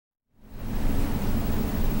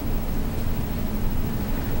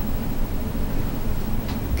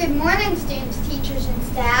Good morning, students, teachers, and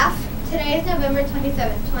staff. Today is November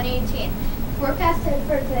 27, 2018. Forecast for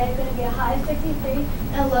today is going to be a high of 63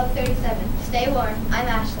 and a low of 37. Stay warm. I'm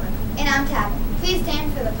Ashlyn. And I'm Tab. Please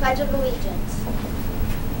stand for the Pledge of Allegiance.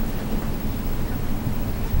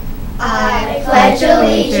 I pledge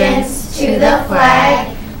allegiance to the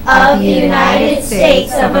flag of the United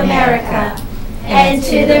States of America and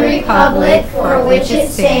to the republic for which it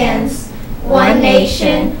stands, one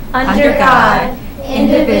nation, under God,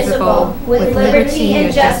 indivisible, with liberty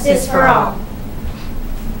and justice for all.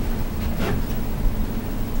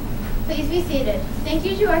 Please be seated. Thank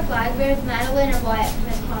you to our flag bearers, Madeline and Wyatt from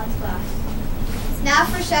Ms. Collins' class. Now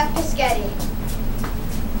for Chef Biscotti.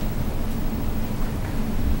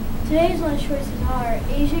 Today's lunch choices are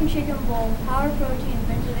Asian chicken bowl, power protein,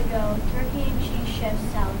 mince to go, turkey and cheese chef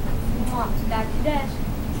salad. Mwah. Back to desk.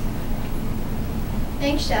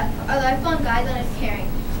 Thanks, Chef. Our lifelong guideline is caring,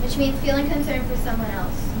 which means feeling concern for someone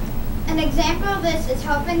else. An example of this is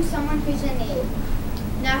helping someone who's in need.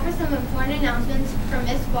 Now for some important announcements from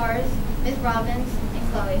Ms. Bars, Ms. Robbins,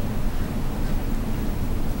 and Chloe.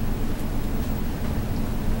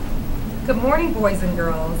 Good morning, boys and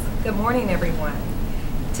girls. Good morning, everyone.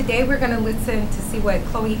 Today we're going to listen to see what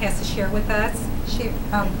Chloe has to share with us.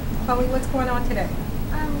 Chloe, what's going on today?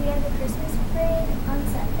 We have the Christmas parade on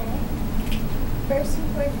Sunday. First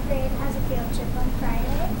and fourth grade has a field trip on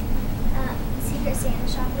Friday. Secret Santa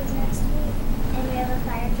shop is next week. And we have a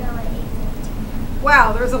fire drill at 8:15.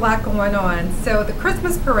 Wow, there's a lot going on. So the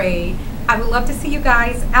Christmas parade, I would love to see you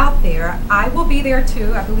guys out there. I will be there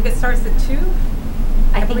too. I believe it starts at 2.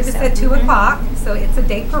 I believe it's at 2 o'clock. So it's a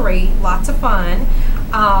day parade, lots of fun.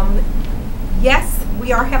 Yes,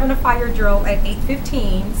 we are having a fire drill at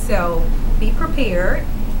 8:15, so be prepared.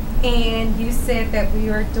 And you said that we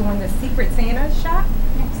are doing the Secret Santa shop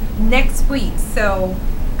next week. So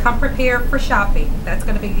come prepared for shopping. That's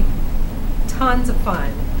going to be tons of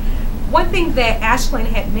fun. One thing that Ashlyn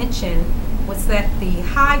had mentioned was that the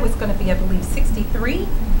high was going to be, I believe, 63,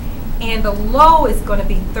 and the low is going to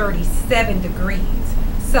be 37 degrees.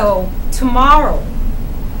 So tomorrow,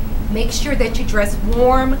 make sure that you dress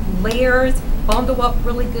warm, layers, bundle up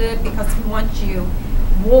really good, because we want you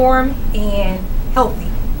warm and healthy.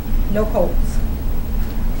 No colds.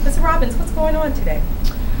 Ms. Robbins, what's going on today?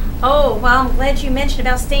 Oh, well, I'm glad you mentioned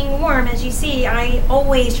about staying warm. As you see, I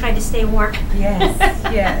always try to stay warm. Yes,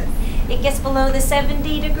 yes. It gets below the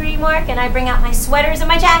 70-degree mark, and I bring out my sweaters and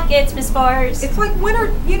my jackets, Miss Bars. It's like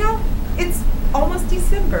winter, you know, it's almost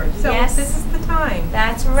December, so yes, this is the time.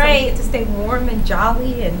 That's right. right. So we get to stay warm and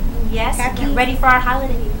jolly and happy. Get ready for our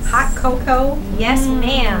holidays. Hot cocoa. Yes,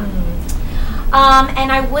 ma'am.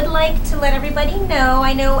 And I would like to let everybody know,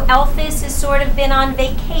 I know Elphys has sort of been on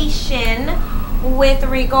vacation with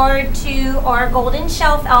regard to our Golden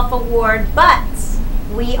Shelf Elf Award, but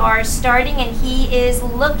we are starting and he is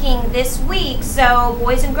looking this week. So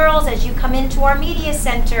boys and girls, as you come into our media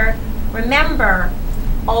center, remember,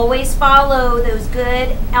 always follow those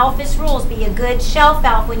good Elphys rules. Be a good shelf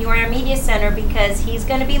elf when you're in our media center, because he's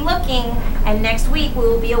going to be looking, and next week we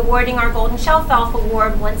will be awarding our Golden Shelf Elf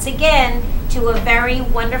Award once again to a very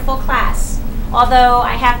wonderful class. Although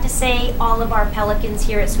I have to say, all of our Pelicans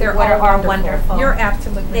here at Sweetwater are wonderful. You're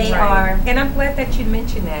absolutely right. They are. And I'm glad that you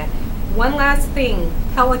mentioned that. One last thing,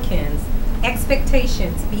 Pelicans,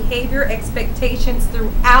 expectations, behavior expectations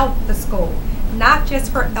throughout the school, not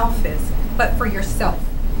just for Elphys, but for yourself.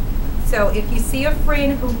 So if you see a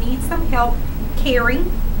friend who needs some help,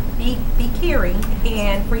 caring, be caring,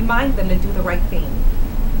 and remind them to do the right thing.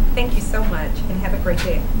 Thank you so much, and have a great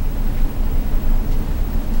day.